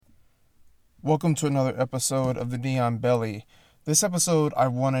Welcome to another episode of the Neon Belly. This episode, I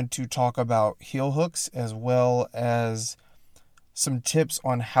wanted to talk about heel hooks as well as some tips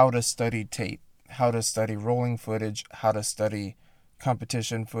on how to study tape, how to study rolling footage, how to study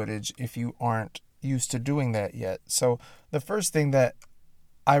competition footage if you aren't used to doing that yet. So, the first thing that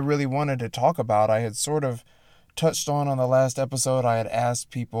I really wanted to talk about, I had sort of touched on the last episode. I had asked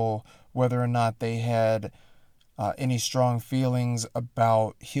people whether or not they had any strong feelings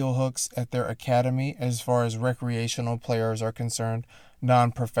about heel hooks at their academy as far as recreational players are concerned,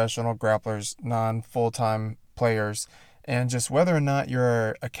 non-professional grapplers, non-full-time players, and just whether or not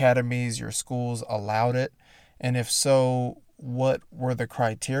your academies, your schools allowed it, and if so, what were the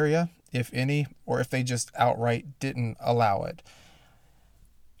criteria, if any, or if they just outright didn't allow it.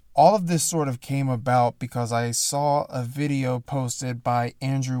 All of this sort of came about because I saw a video posted by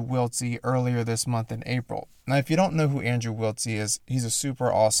Andrew Wiltsey earlier this month in April. Now, if you don't know who Andrew Wiltsey is, he's a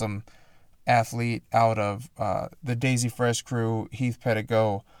super awesome athlete out of the Daisy Fresh crew, Heath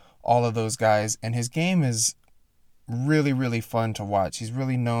Pedigo, all of those guys. And his game is really, really fun to watch. He's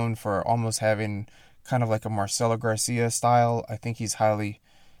really known for almost having kind of like a Marcelo Garcia style. I think he's highly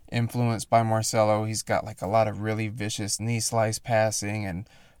influenced by Marcelo. He's got like a lot of really vicious knee slice passing and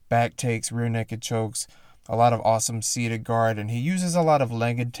back takes, rear naked chokes, a lot of awesome seated guard, and he uses a lot of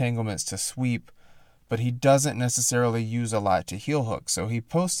leg entanglements to sweep, but he doesn't necessarily use a lot to heel hook. So he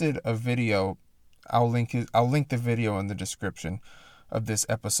posted a video. I'll link the video in the description of this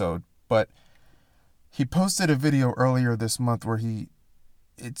episode. But he posted a video earlier this month where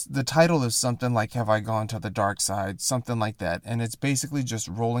the title is something like "Have I Gone to the Dark Side?" Something like that, and it's basically just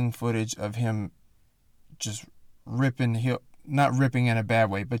rolling footage of him just not ripping in a bad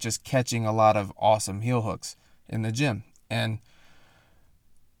way, but just catching a lot of awesome heel hooks in the gym. And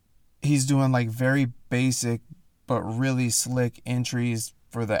he's doing like very basic but really slick entries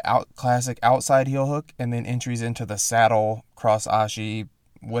for the classic outside heel hook, and then entries into the saddle, cross ashi,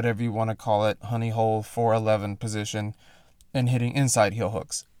 whatever you want to call it, honey hole, 411 position, and hitting inside heel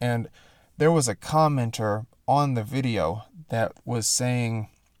hooks. And there was a commenter on the video that was saying,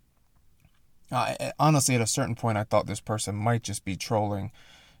 honestly, at a certain point, I thought this person might just be trolling.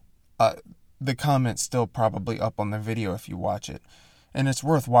 The comment's still probably up on the video if you watch it. And it's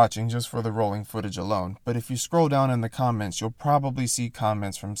worth watching just for the rolling footage alone. But if you scroll down in the comments, you'll probably see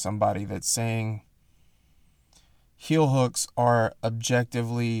comments from somebody that's saying heel hooks are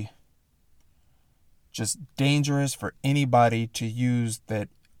objectively just dangerous for anybody to use that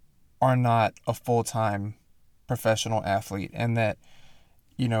are not a full-time professional athlete. And that,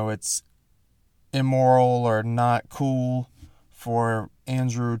 it's immoral or not cool for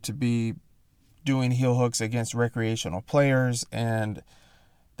Andrew to be doing heel hooks against recreational players, and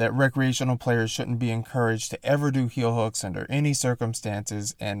that recreational players shouldn't be encouraged to ever do heel hooks under any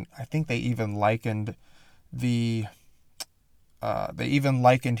circumstances. And I think they even likened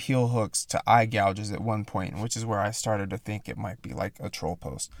heel hooks to eye gouges at one point, which is where I started to think it might be like a troll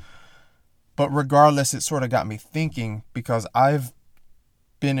post. But regardless, it sort of got me thinking, because I've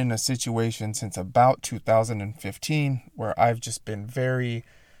been in a situation since about 2015 where I've just been very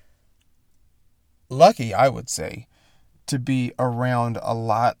lucky, I would say, to be around a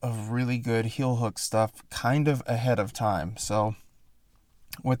lot of really good heel hook stuff kind of ahead of time. So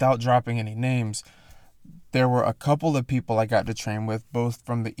without dropping any names, there were a couple of people I got to train with, both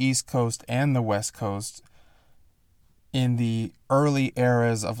from the East Coast and the West Coast, in the early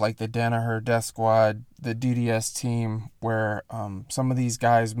eras of like the Danaher Death Squad, the DDS team, where some of these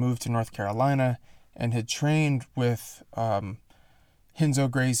guys moved to North Carolina and had trained with Renzo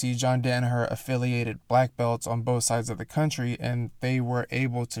Gracie, John Danaher affiliated black belts on both sides of the country, and they were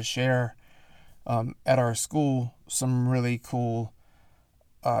able to share at our school some really cool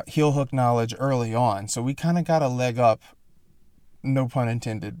heel hook knowledge early on. So we kind of got a leg up, no pun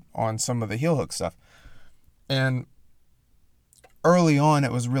intended, on some of the heel hook stuff. And early on,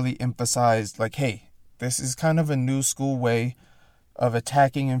 it was really emphasized like, hey, this is kind of a new school way of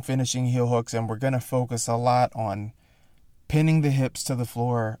attacking and finishing heel hooks, and we're going to focus a lot on pinning the hips to the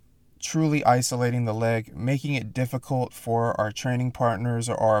floor, truly isolating the leg, making it difficult for our training partners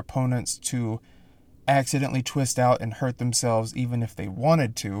or our opponents to accidentally twist out and hurt themselves even if they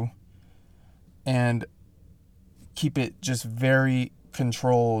wanted to, and keep it just very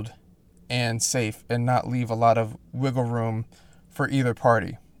controlled and safe and not leave a lot of wiggle room for either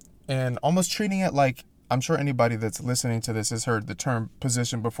party. And almost treating it like, I'm sure anybody that's listening to this has heard the term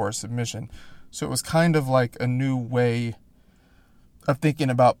position before submission. So it was kind of like a new way of thinking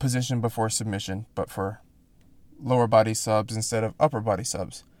about position before submission, but for lower body subs instead of upper body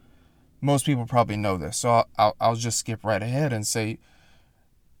subs. Most people probably know this, so I'll just skip right ahead and say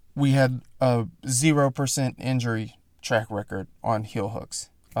we had a 0% injury track record on heel hooks.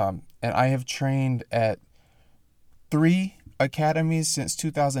 And I have trained at 3 academies since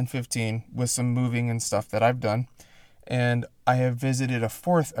 2015 with some moving and stuff that I've done. And I have visited a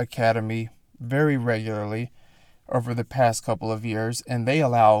 4th academy very regularly over the past couple of years, and they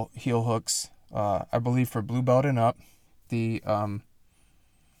allow heel hooks, I believe, for blue belt and up. And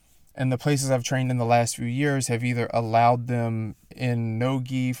the places I've trained in the last few years have either allowed them in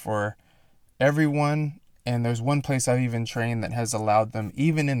no-gi for everyone, and there's one place I've even trained that has allowed them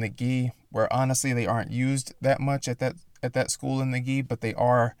even in the gi, where honestly they aren't used that much at that school in the gi, but they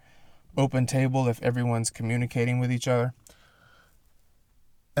are open table if everyone's communicating with each other.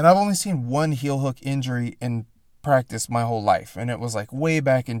 And I've only seen one heel hook injury in practice my whole life, and it was like way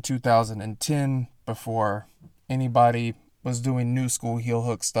back in 2010 before anybody was doing new school heel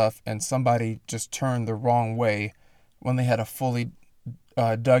hook stuff, and somebody just turned the wrong way when they had a fully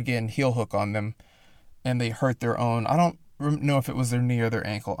dug in heel hook on them, and they hurt their own. I don't know if it was their knee or their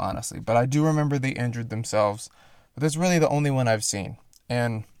ankle, honestly, but I do remember they injured themselves. But that's really the only one I've seen.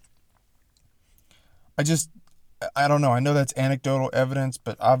 And I don't know. I know that's anecdotal evidence,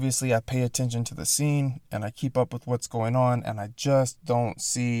 but obviously I pay attention to the scene and I keep up with what's going on, and I just don't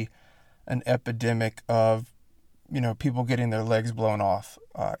see an epidemic of people getting their legs blown off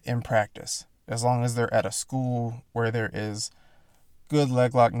in practice. As long as they're at a school where there is good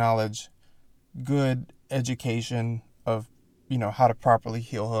leg lock knowledge, good education of, how to properly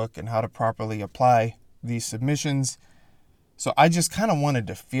heel hook and how to properly apply these submissions. So I just kind of wanted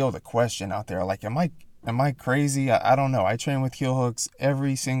to feel the question out there. Like, am I crazy? I don't know. I train with heel hooks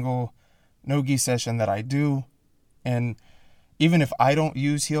every single no-gi session that I do. And even if I don't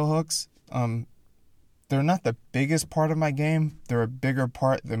use heel hooks, they're not the biggest part of my game. They're a bigger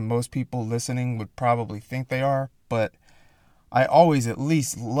part than most people listening would probably think they are. But I always at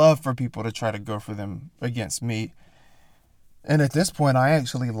least love for people to try to go for them against me. And at this point, I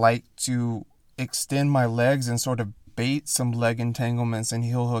actually like to extend my legs and sort of bait some leg entanglements and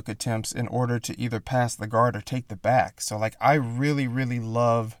heel hook attempts in order to either pass the guard or take the back. So I really, really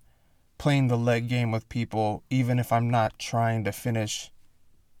love playing the leg game with people, even if I'm not trying to finish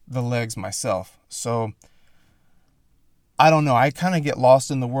the legs myself. So I don't know. I kind of get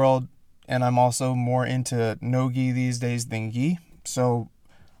lost in the world, and I'm also more into no-gi these days than gi. So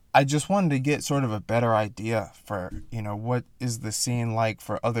I just wanted to get sort of a better idea for, what is the scene like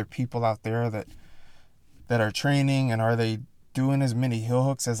for other people out there that are training, and are they doing as many heel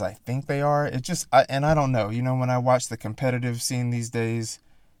hooks as I think they are? And I don't know. When I watch the competitive scene these days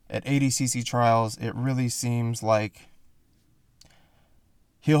at ADCC trials, it really seems like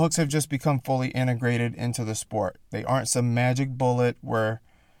heel hooks have just become fully integrated into the sport. They aren't some magic bullet where,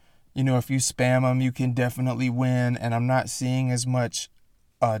 if you spam them, you can definitely win. And I'm not seeing as much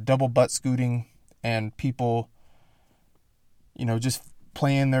double butt scooting and people, just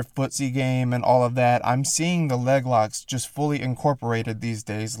playing their footsie game and all of that. I'm seeing the leg locks just fully incorporated these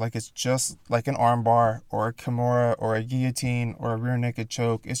days. Like it's just like an arm bar or a kimura or a guillotine or a rear naked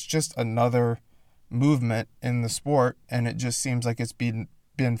choke. It's just another movement in the sport, and it just seems like it's been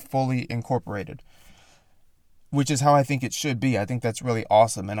fully incorporated, which is how I think it should be. I think that's really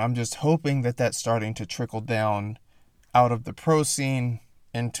awesome, and I'm just hoping that that's starting to trickle down out of the pro scene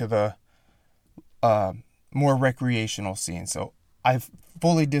into the more recreational scene. So I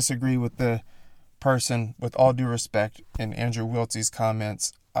fully disagree with the person, with all due respect, in Andrew Wiltsey's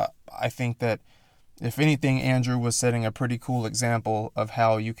comments. I think that if anything, Andrew was setting a pretty cool example of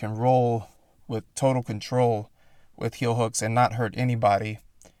how you can roll with total control with heel hooks and not hurt anybody.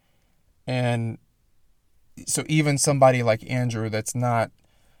 And so even somebody like Andrew that's not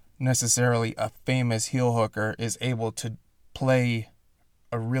necessarily a famous heel hooker is able to play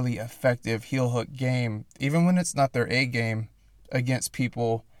a really effective heel hook game, even when it's not their A game, against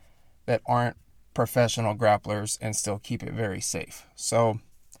people that aren't professional grapplers, and still keep it very safe. So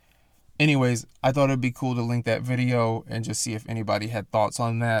anyways, I thought it'd be cool to link that video and just see if anybody had thoughts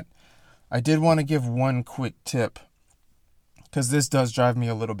on that. I did want to give one quick tip, because this does drive me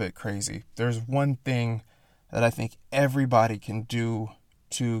a little bit crazy. There's one thing that I think everybody can do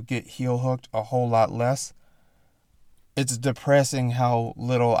to get heel hooked a whole lot less. It's depressing how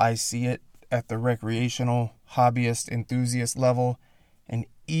little I see it at the recreational, hobbyist, enthusiast level, and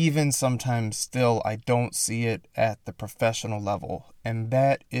even sometimes still I don't see it at the professional level, and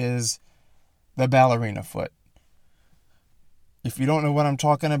that is the ballerina foot. If you don't know what I'm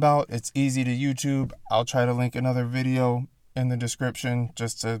talking about, it's easy to YouTube. I'll try to link another video in the description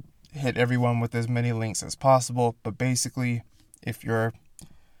just to hit everyone with as many links as possible. But basically, if you're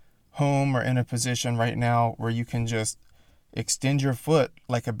home or in a position right now where you can just extend your foot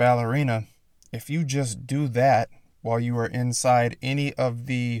like a ballerina. If you just do that while you are inside any of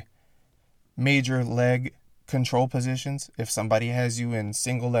the major leg control positions, if somebody has you in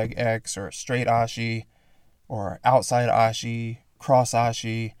single leg X or straight ashi or outside ashi, cross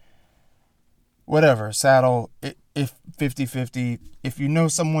ashi, whatever, saddle, if 50-50, if you know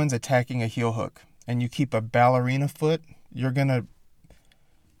someone's attacking a heel hook and you keep a ballerina foot, you're going to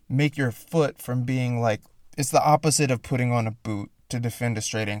make your foot from being like, it's the opposite of putting on a boot to defend a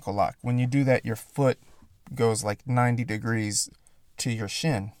straight ankle lock. When you do that, your foot goes like 90 degrees to your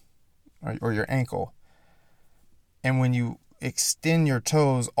shin or your ankle. And when you extend your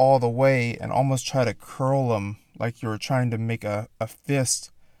toes all the way and almost try to curl them like you're trying to make a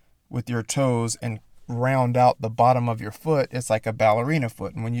fist with your toes and round out the bottom of your foot, it's like a ballerina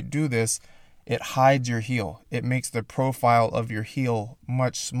foot. And when you do this, it hides your heel. It makes the profile of your heel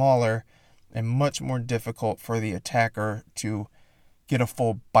much smaller and much more difficult for the attacker to get a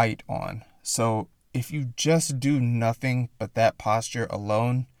full bite on. So if you just do nothing but that posture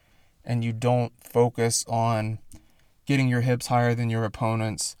alone and you don't focus on getting your hips higher than your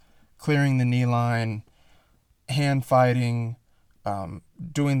opponents, clearing the knee line, hand fighting,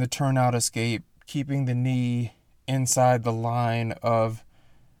 doing the turnout escape, keeping the knee inside the line of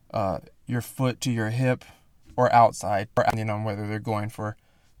your foot to your hip or outside, depending on whether they're going for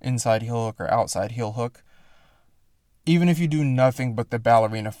inside heel hook or outside heel hook. Even if you do nothing but the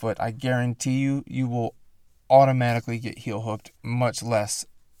ballerina foot, I guarantee you will automatically get heel hooked much less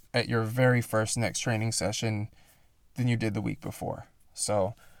at your very first next training session than you did the week before.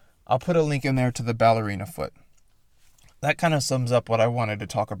 So I'll put a link in there to the ballerina foot. That kind of sums up what I wanted to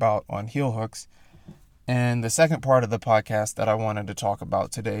talk about on heel hooks. And the second part of the podcast that I wanted to talk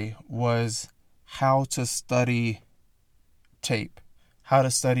about today was how to study tape. How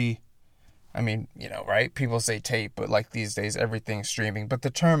to study, right? People say tape, but like these days everything's streaming. But the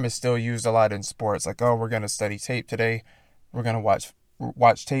term is still used a lot in sports. Like, oh, we're going to study tape today. We're going to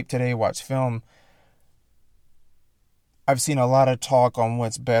watch tape today, watch film. I've seen a lot of talk on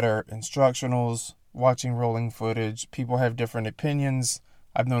what's better, instructionals, watching rolling footage. People have different opinions.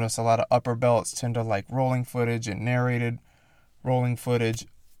 I've noticed a lot of upper belts tend to like rolling footage and narrated rolling footage.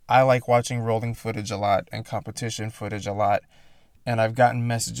 I like watching rolling footage a lot and competition footage a lot. And I've gotten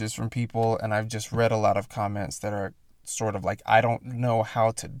messages from people and I've just read a lot of comments that are sort of like, I don't know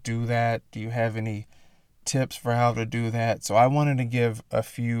how to do that. Do you have any tips for how to do that? So I wanted to give a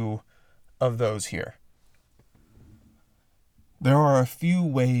few of those here. There are a few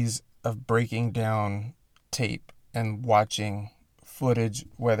ways of breaking down tape and watching footage,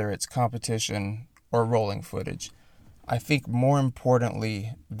 whether it's competition or rolling footage. I think more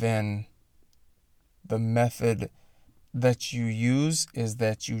importantly than the method that you use is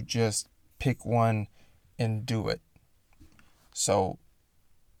that you just pick one and do it. So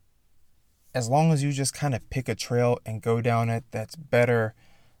as long as you just kind of pick a trail and go down it, that's better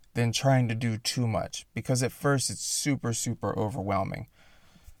than trying to do too much, because at first it's super, super overwhelming.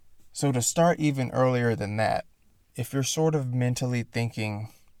 So to start even earlier than that, if you're sort of mentally thinking,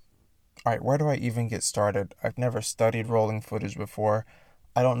 all right, where do I even get started? I've never studied rolling footage before.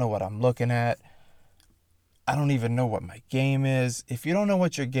 I don't know what I'm looking at. I don't even know what my game is. If you don't know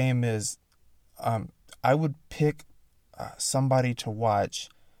what your game is, I would pick somebody to watch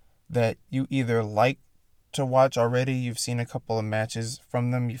that you either like to watch already. You've seen a couple of matches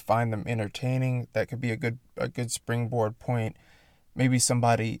from them. You find them entertaining. That could be a good springboard point. Maybe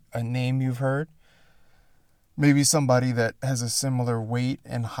a name you've heard. Maybe somebody that has a similar weight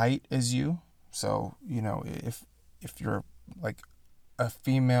and height as you. So, if you're like a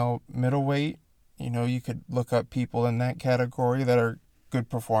female middleweight, you could look up people in that category that are good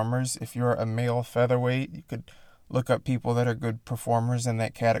performers. If you're a male featherweight, you could look up people that are good performers in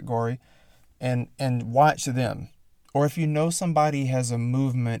that category and watch them. Or if you know somebody has a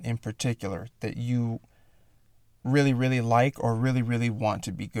movement in particular that you really, really like or really, really want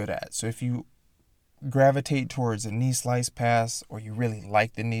to be good at. So if you gravitate towards a knee slice pass or you really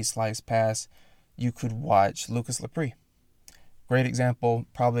like the knee slice pass, you could watch Lucas Lepre. Great example,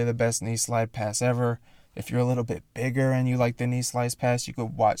 probably the best knee slide pass ever. If you're a little bit bigger and you like the knee slice pass, you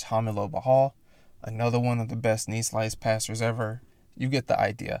could watch Hamilo Bahal, another one of the best knee slice passers ever. You get the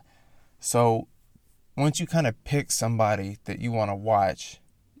idea. So once you kind of pick somebody that you want to watch,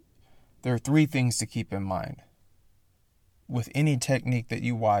 there are three things to keep in mind. With any technique that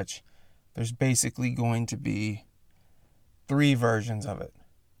you watch, there's basically going to be three versions of it.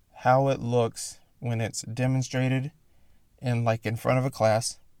 How it looks when it's demonstrated in front of a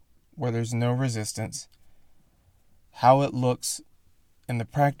class where there's no resistance. How it looks in the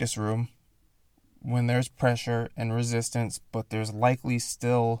practice room when there's pressure and resistance, but there's likely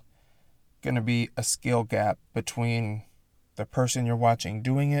still going to be a skill gap between the person you're watching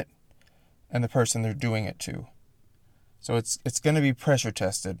doing it and the person they're doing it to. So it's going to be pressure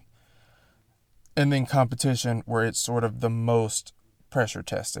tested. And then competition, where it's sort of the most pressure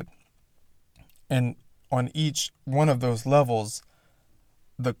tested. And on each one of those levels,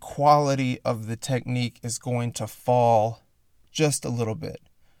 the quality of the technique is going to fall just a little bit.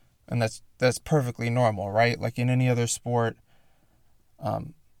 And that's perfectly normal, right? Like in any other sport,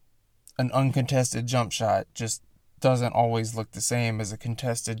 an uncontested jump shot just doesn't always look the same as a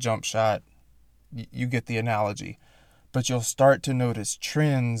contested jump shot. You get the analogy. But you'll start to notice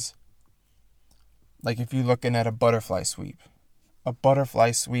trends, like if you're looking at a butterfly sweep. A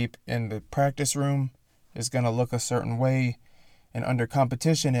butterfly sweep in the practice room is going to look a certain way, and under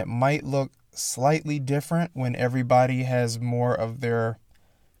competition it might look slightly different when everybody has more of their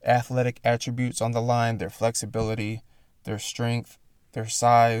athletic attributes on the line, their flexibility, their strength, their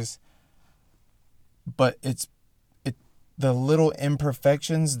size. But it's the little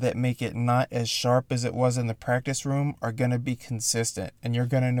imperfections that make it not as sharp as it was in the practice room are going to be consistent, and you're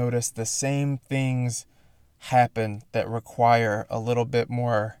going to notice the same things happen that require a little bit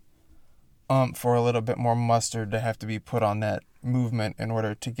more or a little bit more mustard to have to be put on that movement in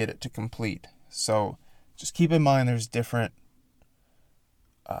order to get it to complete. So just keep in mind there's different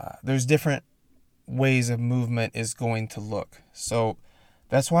ways of movement is going to look. So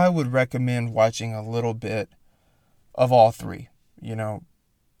that's why I would recommend watching a little bit of all three. You know,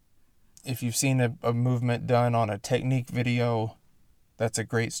 if you've seen a movement done on a technique video, that's a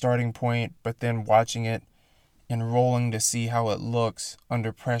great starting point, but then watching it and rolling to see how it looks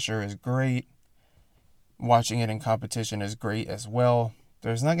under pressure is great. Watching it in competition is great as well.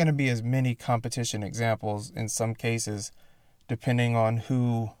 There's not going to be as many competition examples in some cases, depending on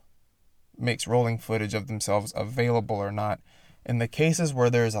who makes rolling footage of themselves available or not. In the cases where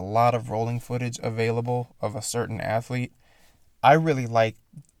there's a lot of rolling footage available of a certain athlete, I really like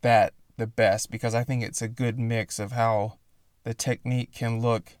that the best, because I think it's a good mix of how the technique can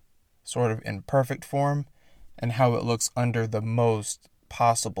look sort of in perfect form and how it looks under the most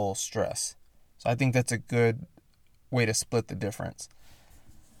possible stress. So I think that's a good way to split the difference.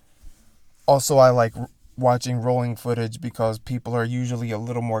 Also, I like watching rolling footage because people are usually a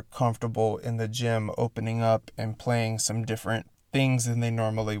little more comfortable in the gym opening up and playing some different things than they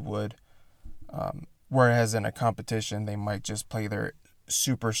normally would. Whereas in a competition, they might just play their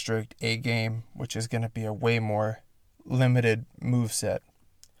super strict A game, which is going to be a way more limited move set.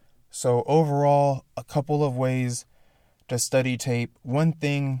 So overall, a couple of ways to study tape. One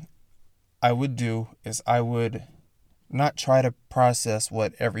thing I would do is I would not try to process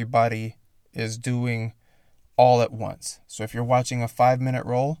what everybody is doing all at once. So if you're watching a 5-minute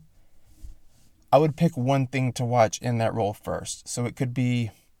roll, I would pick one thing to watch in that roll first. So it could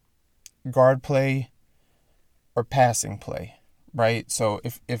be guard play or passing play, right? So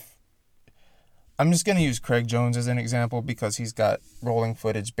if I'm just going to use Craig Jones as an example because he's got rolling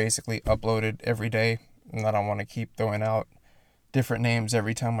footage basically uploaded every day, and I don't want to keep throwing out different names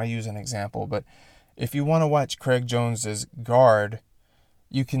every time I use an example. But if you want to watch Craig Jones's guard,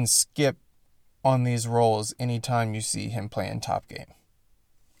 you can skip on these rolls anytime you see him playing top game,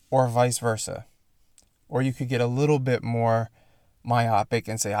 or vice versa. Or you could get a little bit more myopic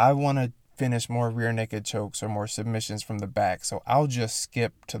and say, I want to finish more rear naked chokes or more submissions from the back. So I'll just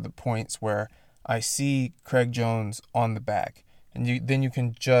skip to the points where I see Craig Jones on the back. And then you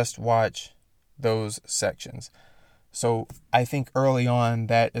can just watch those sections. So I think early on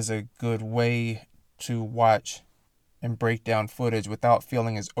that is a good way to watch and break down footage without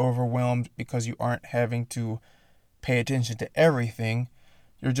feeling as overwhelmed, because you aren't having to pay attention to everything.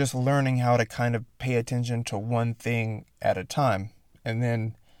 You're just learning how to kind of pay attention to one thing at a time. And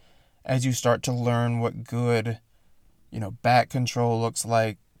then as you start to learn what good, back control looks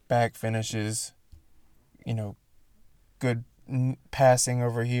like, back finishes, good passing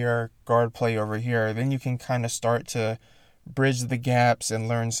over here, guard play over here, then you can kind of start to bridge the gaps and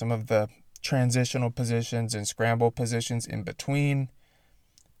learn some of the transitional positions and scramble positions in between.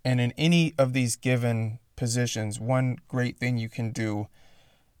 And in any of these given positions, one great thing you can do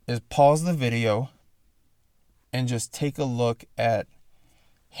is pause the video and just take a look at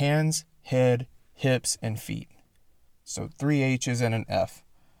hands, head, hips, and feet. So 3 H's and an F.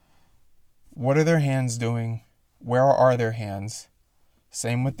 What are their hands doing? Where are their hands?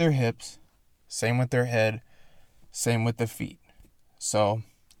 Same with their hips, same with their head, same with the feet. So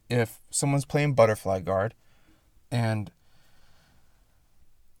if someone's playing butterfly guard, and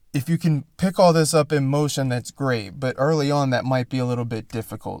if you can pick all this up in motion, that's great. But early on, that might be a little bit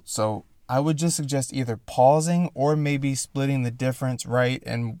difficult. So I would just suggest either pausing or maybe splitting the difference, right,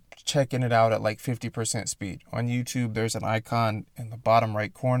 and checking it out at like 50% speed. On YouTube, there's an icon in the bottom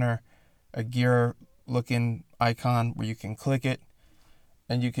right corner, a gear looking icon where you can click it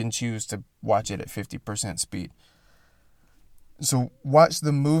and you can choose to watch it at 50% speed. So watch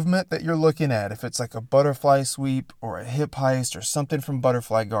the movement that you're looking at. If it's like a butterfly sweep or a hip heist or something from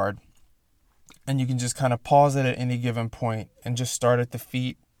Butterfly Guard, and you can just kind of pause it at any given point and just start at the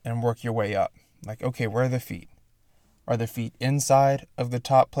feet and work your way up. Like, okay, where are the feet? Are the feet inside of the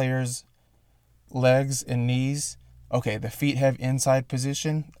top player's legs and knees? Okay, the feet have inside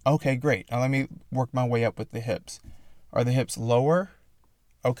position. Okay, great. Now let me work my way up with the hips. Are the hips lower?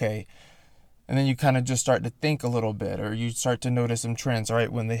 Okay. And then you kind of just start to think a little bit, or you start to notice some trends. All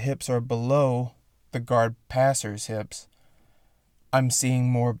right, when the hips are below the guard passer's hips, I'm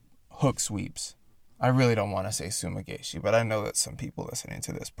seeing more hook sweeps. I really don't want to say sumigaeshi, but I know that some people listening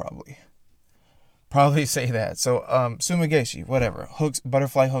to this probably say that. So sumigaeshi, whatever, hooks,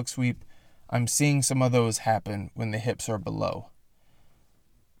 butterfly hook sweep, I'm seeing some of those happen when the hips are below.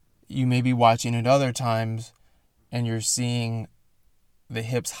 You may be watching at other times and you're seeing the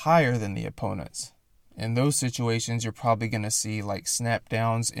hips higher than the opponent's. In those situations, you're probably going to see like snap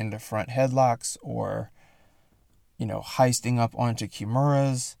downs into front headlocks, or, heisting up onto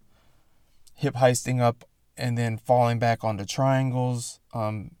kimuras, hip heisting up and then falling back onto triangles,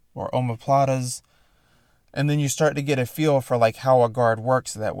 or omoplatas. And then you start to get a feel for like how a guard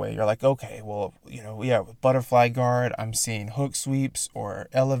works that way. You're like, okay, well, with Butterfly Guard, I'm seeing hook sweeps or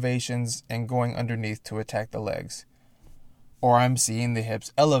elevations and going underneath to attack the legs. Or I'm seeing the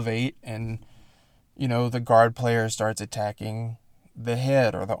hips elevate and, the guard player starts attacking the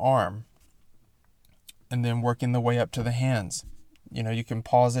head or the arm. And then working the way up to the hands. You can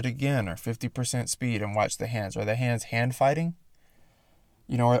pause it again or 50% speed and watch the hands. Are the hands hand fighting?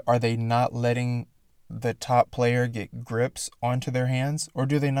 Are they not letting the top player get grips onto their hands, or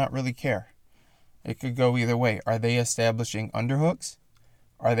do they not really care? It could go either way. Are they establishing underhooks?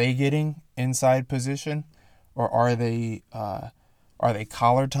 Are they getting inside position? Or are they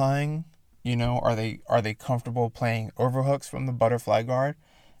collar tying? Are they comfortable playing overhooks from the Butterfly Guard?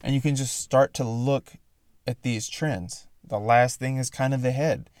 And you can just start to look at these trends. The last thing is kind of the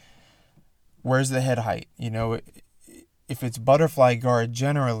head. Where's the head height? If it's Butterfly Guard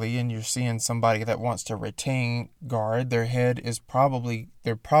generally, and you're seeing somebody that wants to retain guard, they're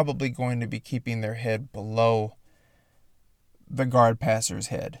probably going to be keeping their head below the guard passer's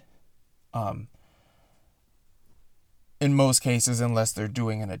head. In most cases, unless they're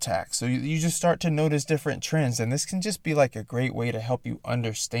doing an attack. So you just start to notice different trends, and this can just be like a great way to help you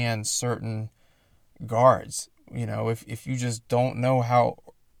understand certain guards. If you just don't know how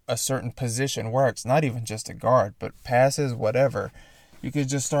a certain position works, not even just a guard, but passes, whatever, you could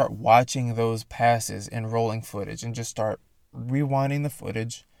just start watching those passes in rolling footage and just start rewinding the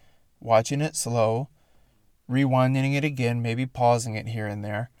footage, watching it slow, rewinding it again, maybe pausing it here and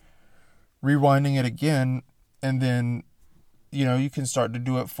there, rewinding it again, and then you can start to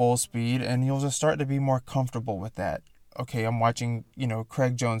do it full speed, and you'll just start to be more comfortable with that. Okay, I'm watching,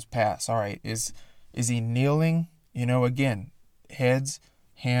 Craig Jones pass. All right, is he kneeling? Again, heads,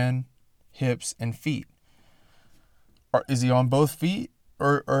 hand, hips, and feet. Or is he on both feet,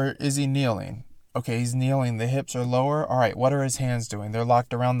 or is he kneeling? Okay, he's kneeling. The hips are lower. All right, what are his hands doing? They're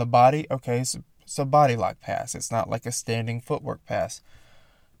locked around the body. Okay, so it's a body lock pass. It's not like a standing footwork pass.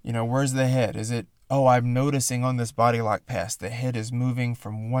 Where's the head? Is it, I'm noticing on this body lock pass, the head is moving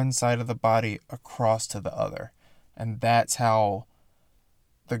from one side of the body across to the other. And that's how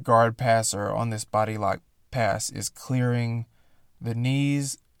the guard passer on this body lock pass is clearing the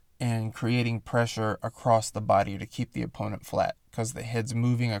knees and creating pressure across the body to keep the opponent flat, because the head's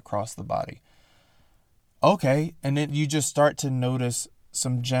moving across the body. Okay, and then you just start to notice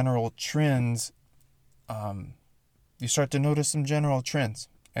some general trends. And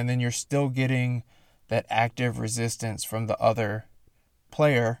then you're still getting that active resistance from the other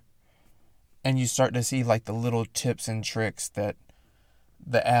player, and you start to see like the little tips and tricks that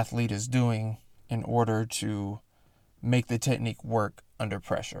the athlete is doing in order to make the technique work under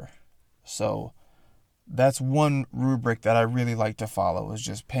pressure. So that's one rubric that I really like to follow, is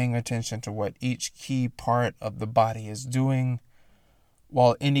just paying attention to what each key part of the body is doing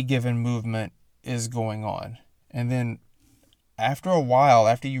while any given movement is going on. And then after a while,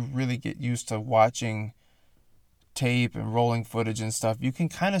 after you really get used to watching tape and rolling footage and stuff, you can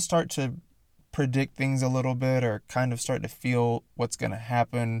kind of start to predict things a little bit, or kind of start to feel what's going to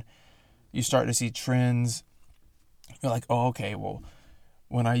happen. You start to see trends. You're like, oh, okay, well,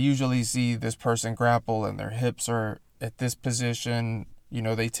 when I usually see this person grapple and their hips are at this position,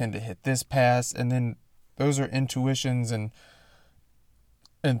 they tend to hit this pass, and then those are intuitions and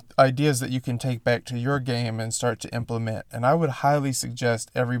ideas that you can take back to your game and start to implement. And I would highly suggest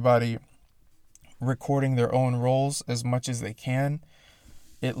everybody recording their own rolls as much as they can,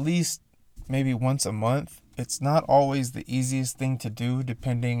 at least maybe once a month. It's not always the easiest thing to do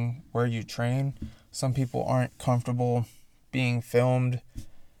depending where you train. Some people aren't comfortable being filmed,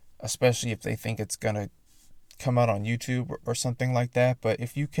 especially if they think it's going to come out on YouTube or something like that. But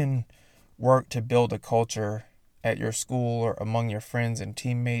if you can work to build a culture at your school or among your friends and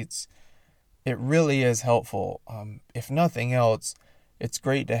teammates, it really is helpful. If nothing else, it's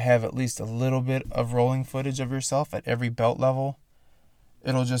great to have at least a little bit of rolling footage of yourself at every belt level.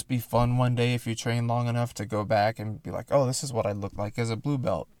 It'll just be fun one day if you train long enough to go back and be like, oh, this is what I look like as a blue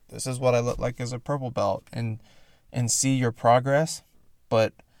belt. This is what I look like as a purple belt, and see your progress.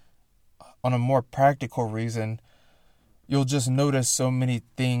 But on a more practical reason, you'll just notice so many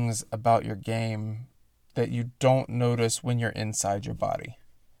things about your game that you don't notice when you're inside your body.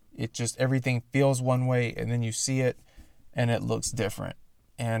 It just, everything feels one way, and then you see it and it looks different.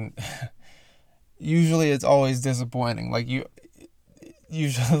 And usually it's always disappointing.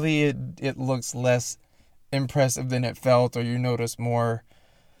 Usually it looks less impressive than it felt, or you notice more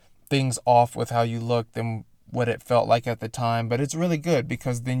things off with how you look than what it felt like at the time. But it's really good,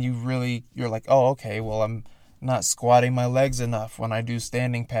 because then you're like, oh, okay, well, I'm not squatting my legs enough when I do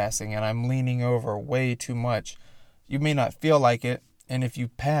standing passing, and I'm leaning over way too much. You may not feel like it, and if you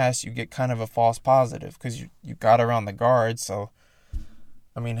pass, you get kind of a false positive because you got around the guard. So,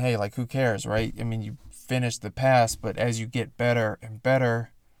 I mean, hey, who cares, right? I mean, you finish the pass, but as you get better and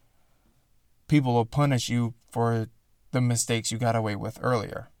better, people will punish you for the mistakes you got away with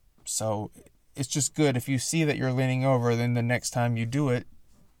earlier. So it's just good if you see that you're leaning over, then the next time you do it,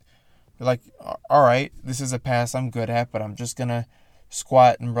 you're like, all right, this is a pass I'm good at, but I'm just going to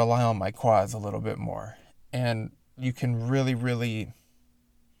squat and rely on my quads a little bit more. And you can really, really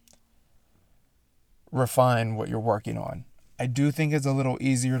refine what you're working on. I do think it's a little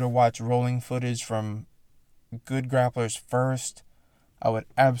easier to watch rolling footage from good grapplers first. I would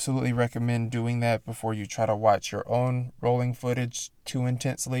absolutely recommend doing that before you try to watch your own rolling footage too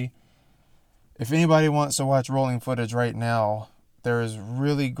intensely. If anybody wants to watch rolling footage right now, there is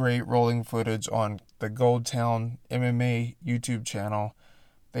really great rolling footage on the Goldtown MMA YouTube channel.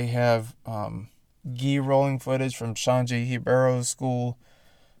 They have gi rolling footage from Sanjay Hibaro's school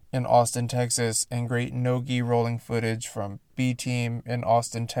in Austin, Texas, and great no-gi rolling footage from B-Team in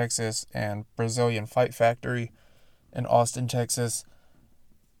Austin, Texas, and Brazilian Fight Factory in Austin, Texas.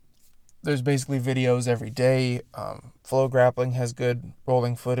 There's basically videos every day. Flow Grappling has good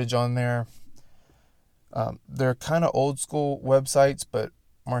rolling footage on there. They're kind of old school websites, but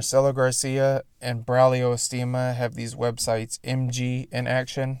Marcelo Garcia and Braulio Estima have these websites, MG in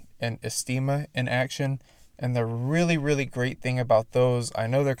Action and Estima in Action. And the really, really great thing about those, I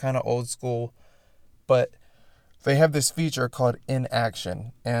know they're kind of old school, but they have this feature called In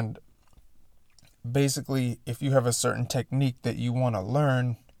Action. And basically, if you have a certain technique that you want to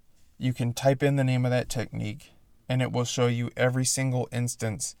learn, you can type in the name of that technique, and it will show you every single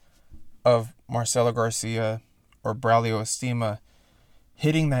instance of Marcelo Garcia or Braulio Estima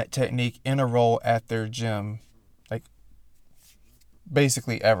hitting that technique in a roll at their gym,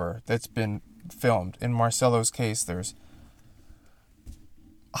 basically ever, that's been filmed. In Marcelo's case, there's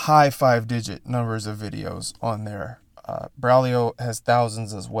high 5-digit numbers of videos on there. Braulio has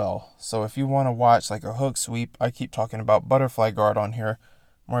thousands as well. So if you want to watch a hook sweep, I keep talking about butterfly guard on here.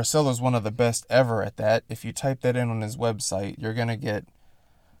 Marcelo's one of the best ever at that. If you type that in on his website, you're going to get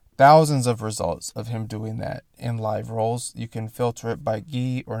thousands of results of him doing that in live rolls. You can filter it by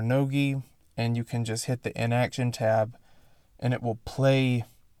gi or no gi, and you can just hit the In Action tab, and it will play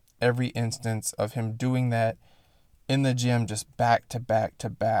every instance of him doing that in the gym, just back to back to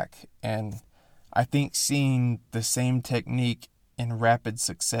back. And I think seeing the same technique in rapid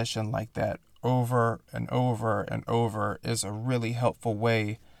succession like that over and over and over is a really helpful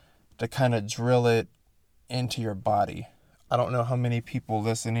way to kind of drill it into your body. I don't know how many people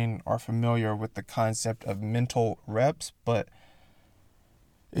listening are familiar with the concept of mental reps, but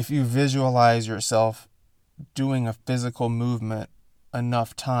if you visualize yourself doing a physical movement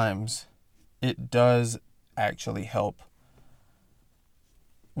enough times, it does actually help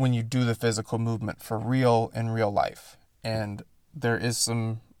when you do the physical movement for real in real life. And there's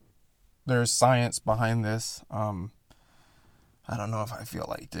science behind this. I don't know if I feel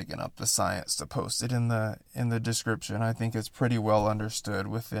like digging up the science to post it in the description. I think it's pretty well understood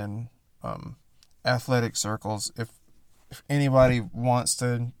within athletic circles. If anybody wants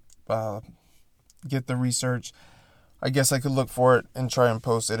to get the research, I guess I could look for it and try and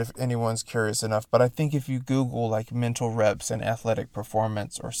post it if anyone's curious enough. But I think if you Google like mental reps and athletic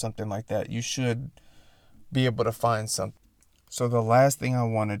performance or something like that, you should be able to find something. So the last thing I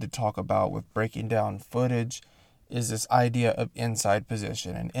wanted to talk about with breaking down footage is this idea of inside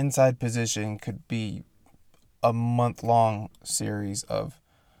position. And inside position could be a month-long series of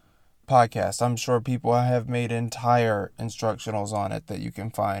podcasts. I'm sure people have made entire instructionals on it that you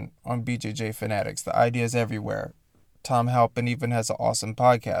can find on BJJ Fanatics. The idea is everywhere. Tom Halpin even has an awesome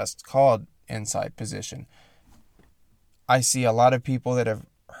podcast called Inside Position. I see a lot of people that have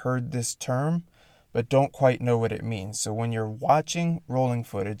heard this term but don't quite know what it means. So when you're watching rolling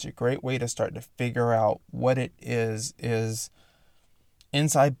footage, a great way to start to figure out what it is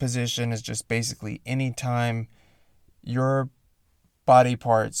inside position is just basically anytime your body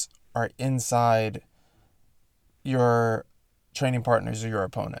parts are inside your training partners or your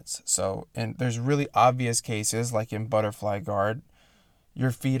opponents. So, and there's really obvious cases like in butterfly guard,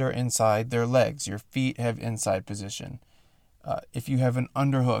 your feet are inside their legs. Your feet have inside position. If you have an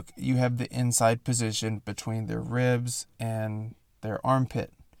underhook, you have the inside position between their ribs and their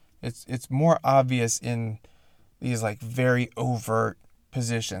armpit. It's more obvious in these like very overt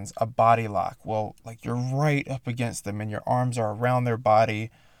positions. A body lock, well, like you're right up against them and your arms are around their body.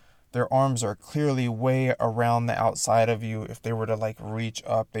 Their arms are clearly way around the outside of you. If they were to like reach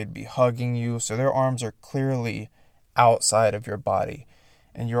up, they'd be hugging you. So their arms are clearly outside of your body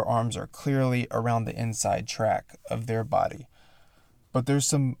and your arms are clearly around the inside track of their body. But there's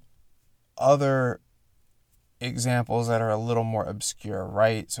some other examples that are a little more obscure,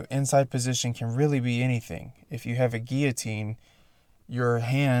 right? So inside position can really be anything. If you have a guillotine, your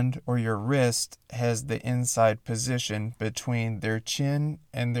hand or your wrist has the inside position between their chin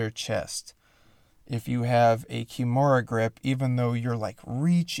and their chest. If you have a Kimura grip, even though you're like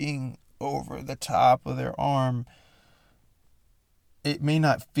reaching over the top of their arm, it may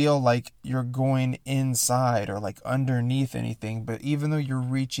not feel like you're going inside or like underneath anything, but even though you're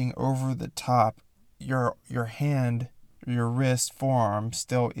reaching over the top, your hand, your wrist, forearm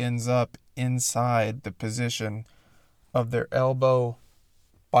still ends up inside the position of their elbow,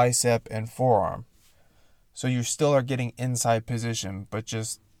 bicep, and forearm. So you still are getting inside position, but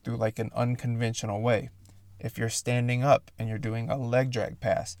just through like an unconventional way. If you're standing up and you're doing a leg drag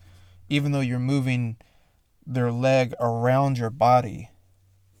pass, even though you're moving their leg around your body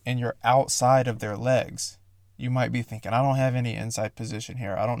and you're outside of their legs, you might be thinking, I don't have any inside position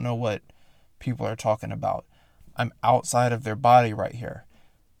here. I don't know what people are talking about. I'm outside of their body right here.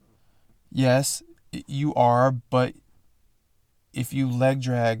 Yes, you are, but if you leg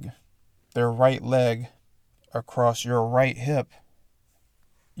drag their right leg across your right hip,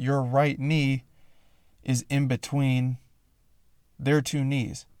 your right knee is in between their two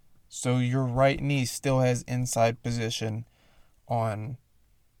knees. So your right knee still has inside position on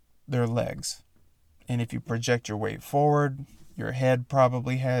their legs. And if you project your weight forward, your head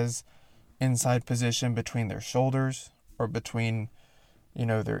probably has inside position between their shoulders or between,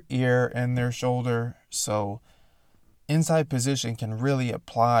 their ear and their shoulder. So inside position can really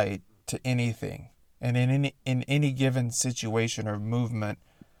apply to anything. And in any given situation or movement,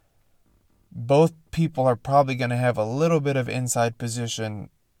 both people are probably going to have a little bit of inside position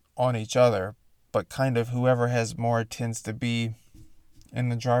on each other, but kind of whoever has more tends to be in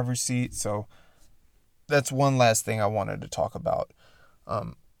the driver's seat. So that's one last thing I wanted to talk about.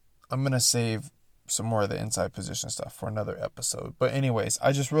 I'm going to save some more of the inside position stuff for another episode. But anyways,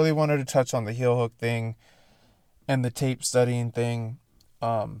 I just really wanted to touch on the heel hook thing and the tape studying thing.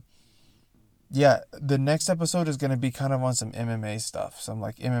 The next episode is going to be kind of on some MMA stuff, some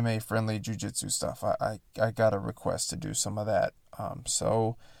like MMA friendly jiu-jitsu stuff. I got a request to do some of that.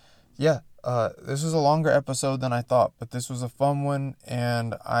 This was a longer episode than I thought, but this was a fun one,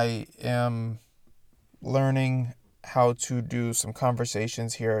 and I am learning how to do some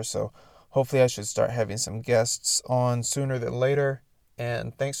conversations here, so hopefully I should start having some guests on sooner than later.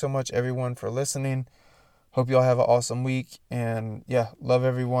 And thanks so much everyone for listening. Hope you all have an awesome week, and love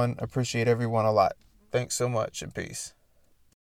everyone, appreciate everyone a lot. Thanks so much, and peace.